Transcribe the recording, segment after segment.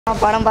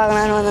படம்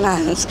பார்க்கலான்னு வந்து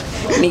நான்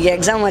இன்றைக்கி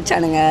எக்ஸாம்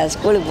வச்சானுங்க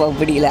ஸ்கூலுக்கு போக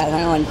பிடிக்கல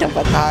அதான் வந்துட்டேன்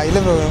பார்த்தா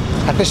இல்லை ப்ரோ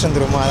அட்மிஷன்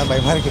வந்துருமா அதான்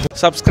பயமாக இருக்குது.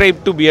 Subscribe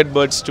to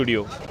Beardbird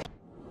Studio.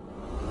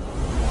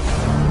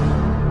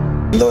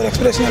 எந்த ஒரு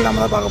எக்ஸ்பிரஷனும்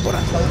இல்லாமல் தான் பார்க்க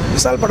போகிறேன்.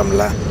 விஷால் படம்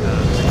இல்லை,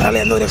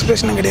 அதனால் எந்த ஒரு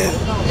எக்ஸ்பிரஷனும் கிடையாது.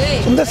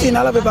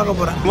 சுந்தர்சினால் போய் பார்க்க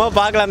போகிறேன். சும்மா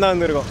பார்க்கலாம் தான்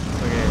வந்திருக்கோம்.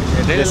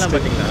 ட்ரெயிலர்லாம்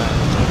பார்த்தீங்களா?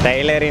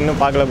 ட்ரெயிலர் இன்னும்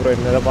பார்க்கல ப்ரோ,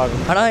 இந்த தான்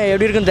பார்க்கணும். படம்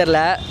எப்படி இருக்குன்னு தெரில.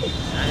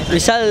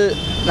 விஷால்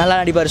நல்லா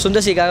நடிப்பார்.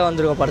 சுந்தர்சிக்காக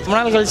வந்திருக்கோம் படத்து. 3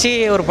 நாள் கழிச்சு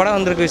ஒரு படம்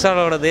வந்திருக்கு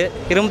விஷாலோடது.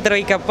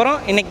 23 அப்புறம்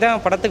இன்றைக்கி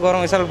தான் படத்துக்கு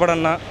வரும் விஷால்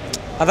படம்னா.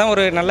 அதான்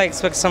ஒரு நல்ல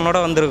எக்ஸ்பெக்ஷனோட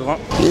வந்திருக்கோம்.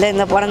 இல்லை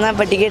இந்த படம் தான்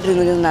இப்போ டிக்கெட்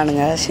இருந்துக்குது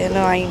நானுங்க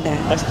சரி வாங்கிட்டேன்.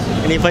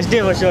 நீ first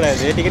day first show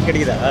ticket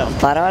கிடைக்குதா?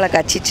 பரவாயில்ல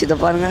கச்சிச்சு இதை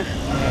பாருங்கள்.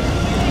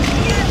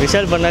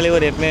 விஷால் பண்ணாலே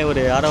ஒரு எப்பவுமே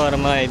ஒரு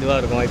ஆரவாரமாக இதுவாக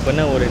இருக்கும். இப்போ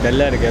என்ன ஒரு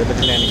டல்லாக இருக்குது, அதை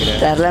பற்றி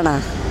நினைக்கிறேன். தெரிலண்ணா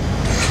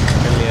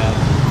இல்லையா?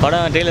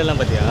 படம் ட்ரெயிலர்லாம்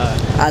பார்த்தியா?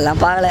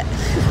 அதெல்லாம் பார்க்கல,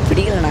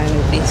 பிடிக்கல. நான்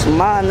இப்படி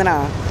சும்மா வந்தேண்ணா.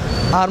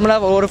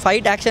 நார்மலாக ஒரு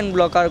ஃபைட் ஆக்ஷன்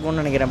ப்ளாக்காக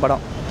இருக்கும்னு நினைக்கிறேன்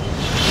படம்.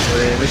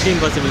 ஒரு மிஷன்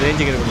இம்பாசிபிள்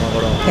ரேஞ்சுக்கு இருக்குமா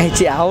படம்?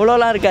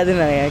 அவ்வளோலாம்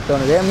இருக்காதுன்னு எனக்கு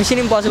தோணுது.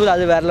 மிஷன் இம்பாசிபிள்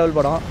அது வேறு லெவல்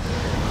படம்.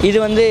 இது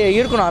வந்து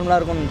இருக்கும், நார்மலாக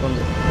இருக்கும்னு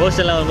தோணுது.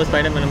 போஸ்டர்லாம் வரும்போது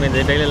ஸ்பைடர் மேன்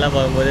இந்த ட்ரெயிலர்லாம்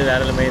பார்க்கும்போது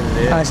வேறு எல்லாமே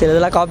இருந்தது. சரி,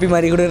 இதெல்லாம் காப்பி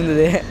மாதிரி கூட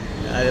இருந்தது.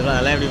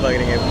 அதெல்லாம் எப்படி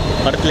பார்க்குறீங்க?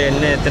 படத்தில்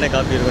எத்தனை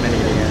காப்பி இருக்குன்னு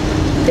நினைக்கிறீங்க?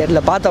 தெரியல,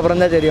 பார்த்த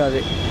அப்புறம் தான் தெரியும்.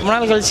 அது 3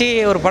 நாள் கழிச்சு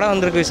ஒரு படம்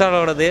வந்திருக்கு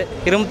விஷாலோடது.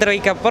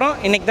 23 அப்புறம்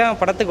இன்றைக்கி தான்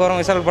படத்துக்கு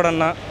வரும் விஷால்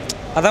படம்னா.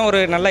 அதான் ஒரு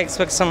நல்ல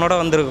எக்ஸ்பெக்ஷனோட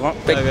வந்திருக்கும்.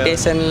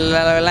 எக்ஸ்பெக்டேஷன்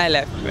லெவலாம்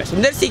இல்லை.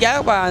 சுந்தர்சிக்காக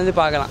வந்து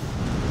பார்க்கலாம்.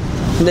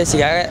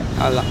 சுந்தர்சிக்காக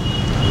அவ்வளோதான்.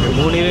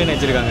 3 ஹீரோயின்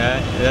வச்சுருக்காங்க.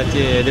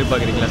 ஏதாச்சும்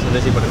எதிர்பார்க்குறீங்களா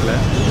சுந்தர்சி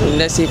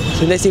படத்தில்?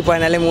 சுந்தர்சி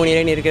படனாலே 3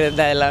 ஹீரோயின் இருக்கிறது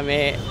தான்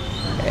எல்லாமே.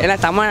 ஏன்னா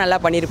தமன்னா நல்லா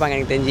பண்ணியிருப்பாங்க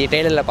எனக்கு தெரிஞ்சு.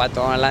 ட்ரெயிலரில்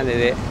பார்த்தோம், நல்லா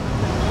இருந்தது.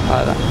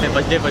 அதுதான்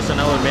ஃபஸ்ட் டே ஃபர்ஸ்ட்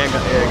சொன்னால் ஒரு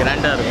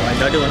கிராண்டாக இருக்கும்.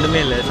 இந்த வாட்டி ஒன்றுமே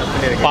இல்லை,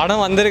 சப்ஜெக்ட்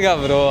படம் வந்திருக்கா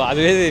ப்ரோ?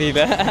 அதுவே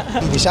தெரியல.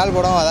 விஷால்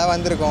படம் அதான்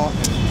வந்திருக்கோம்.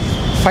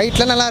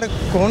 ஃபைட்லாம் நல்லா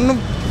இருக்கும்.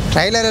 ஒன்றும்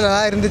ட்ரைலர்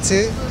நல்லா இருந்துச்சு,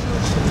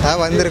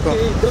 அதான் வந்திருக்கோம்.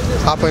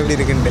 பார்ப்போம் எப்படி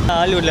இருக்குன்ட்டு.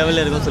 ஹாலிவுட்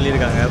லெவலில் இருக்குன்னு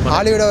சொல்லியிருக்காங்க.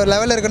 ஹாலிவுட் ஒரு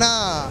லெவலில் இருக்குன்னா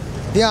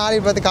இதையும்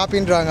ஹாலிவுட் பார்த்து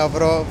காப்பின்றாங்க.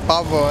 அப்புறம்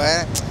பார்ப்போம்.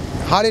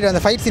 ஹாலிவுட்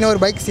அந்த ஃபைட் சீனே ஒரு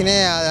பைக் சீனே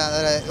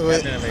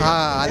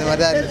அது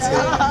மாதிரி தான் இருந்துச்சு.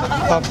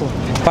 பார்ப்போம்.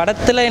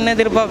 படத்தில் என்ன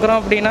எதிர்பார்க்குறோம்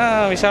அப்படின்னா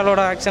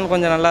விஷாலோட ஆக்ஷன்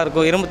கொஞ்சம்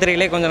நல்லாயிருக்கும்.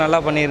 23 கொஞ்சம் நல்லா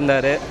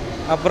பண்ணியிருந்தார்.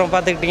 அப்புறம்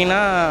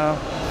பார்த்துக்கிட்டிங்கன்னா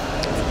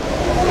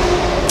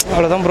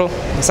அவ்வளோதான் ப்ரோ.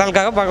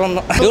 விஷாலுக்காக பார்க்க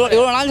வந்தோம்.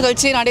 இவ்வளோ நாள்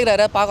கழிச்சு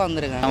நடிக்கிறாரு, பார்க்க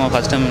வந்துருக்கேன். நம்ம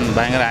ஃபஸ்ட் டைம்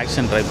பயங்கர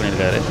ஆக்ஷன் ட்ரை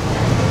பண்ணியிருக்காரு.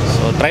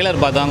 ஸோ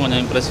ட்ரைலர் பார்த்தா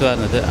கொஞ்சம் இம்ப்ரெசிவாக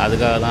இருந்தது.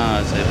 அதுக்காக தான்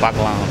சரி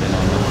பார்க்கலாம் அப்படின்னு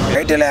வந்தோம்.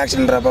 டைட்டில்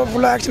ஆக்ஷன்றப்போ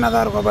ஃபுல்லாக ஆக்ஷனாக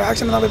தான் இருக்கும். அப்போ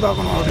ஆக்ஷனை தான் போய்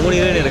பார்க்கணும். 3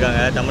 ஹீரோயின்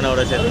இருக்காங்க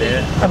தமன்னாவோட சேர்த்து.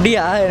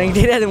 அப்படியா? எனக்கு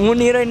தெரியாது.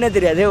 3 ஹீரோயின்னே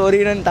தெரியாது. ஒரு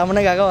ஹீரோயின்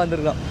தமன்னாக்காக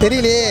வந்திருக்கோம்.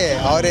 தெரியலையே,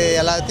 அவர்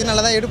எல்லாத்தையும்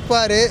நல்லா தான்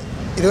எடுப்பார்.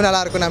 இதுவும்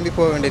நல்லாயிருக்கும், நம்பி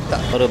போக வேண்டியது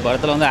தான். ஒரு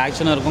படத்தில் வந்து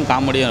ஆக்ஷனும் இருக்கும்,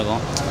 காமெடியும்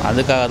இருக்கும்.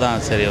 அதுக்காக தான்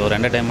சரி ஒரு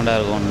என்டர்டைன்மெண்ட்டாக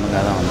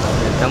இருக்கும்னுக்காக தான் வந்தோம்.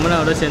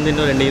 தமன்னாவோட சேர்ந்து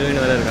இன்னும் 2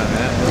 ஹீரோயின் வேறு இருக்காங்க.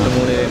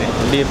 3 ஹீரோயின்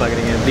எப்படி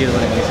பார்க்குறீங்க? எப்படி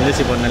இருக்கும்?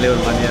 சுந்தர்சி பண்ணாலே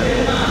ஒரு மாதிரியாக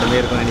இருக்கும், அந்த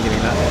இருக்கும்னு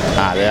நினைக்கிறீங்களா?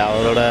 அது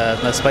அவரோட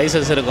அந்த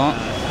ஸ்பைசஸ் இருக்கும்.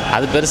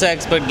 அது பெருசாக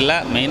எக்ஸ்பெக்ட் இல்லை.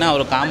 மெயினாக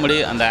ஒரு காமெடி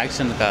அந்த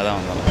ஆக்ஷனுக்காக தான்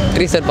வந்தோம்.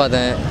 ட்ரீசர்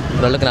பார்த்தேன்,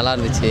 ஓரளவுக்கு நல்லா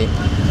இருந்துச்சு.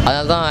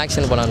 அதனால தான்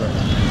ஆக்ஷன் போகலான்னு.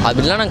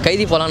 அப்படிலாம் நாங்கள்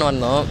கைதி போகலான்னு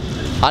வந்தோம்.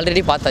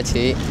 ஆல்ரெடி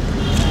பார்த்தாச்சு.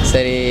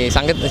 சரி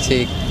சங்கத்தாச்சு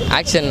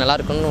ஆக்ஷன் நல்லா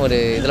இருக்குன்னு ஒரு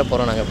இதில்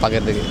போகிறோம் நாங்கள்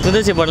பார்க்குறதுக்கு.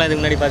 சுந்தர்சி படம்லாம்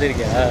இதுக்கு முன்னாடி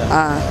பார்த்துருக்கியா?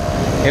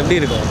 எப்படி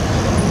இருக்கும்?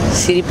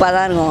 சிரிப்பாக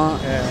தான் இருக்கும்.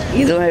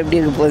 இதுவும் எப்படி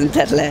இருக்க போகுதுன்னு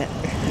தெரில.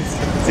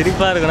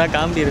 சிரிப்பாக இருக்குன்னா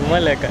காமெடி இருக்குமா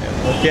இல்லை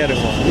மொக்கையாக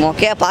இருக்குமா?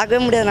 மொக்கையாக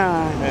பார்க்கவே முடியாதுண்ணா.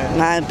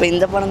 நான் இப்போ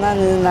இந்த படம்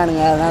தான்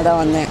இருந்தானுங்க, அதனால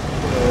தான் வந்தேன்.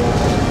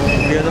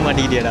 இப்படி வந்து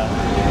மாட்டிக்கிட்டியாடா?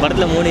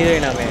 படத்தில் 3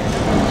 ஹீரோயினாமே.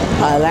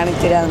 அதெல்லாம்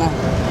எனக்கு தெரியாதுண்ணா.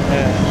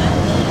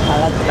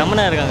 அதான்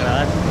தமன்னா இருக்காங்கடா,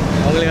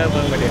 அவங்களுக்காக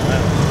பார்க்க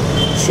மாட்டியா?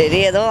 சரி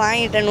ஏதோ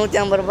வாங்கிட்டேன்.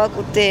 150 ரூபா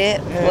கொடுத்து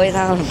போய்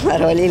தான்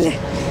வேறு வழி இல்லை.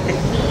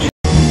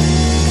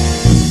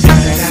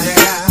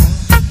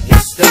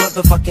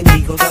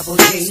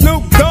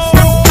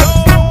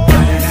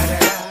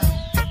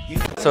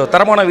 ஸோ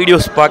தரமான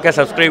வீடியோஸ் பார்க்க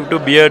சப்ஸ்கிரைப் டு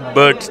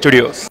Beardbird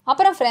Studios.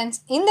 அப்புறம் ஃப்ரெண்ட்ஸ்,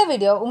 இந்த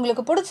வீடியோ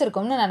உங்களுக்கு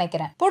பிடிச்சிருக்கும்னு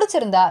நினைக்கிறேன்.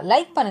 பிடிச்சிருந்தா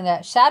லைக் பண்ணுங்க,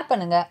 ஷேர்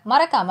பண்ணுங்க,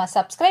 மறக்காம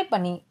சப்ஸ்கிரைப்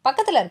பண்ணி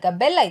பக்கத்துல இருக்க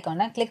பெல்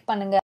ஐகானை கிளிக் பண்ணுங்க.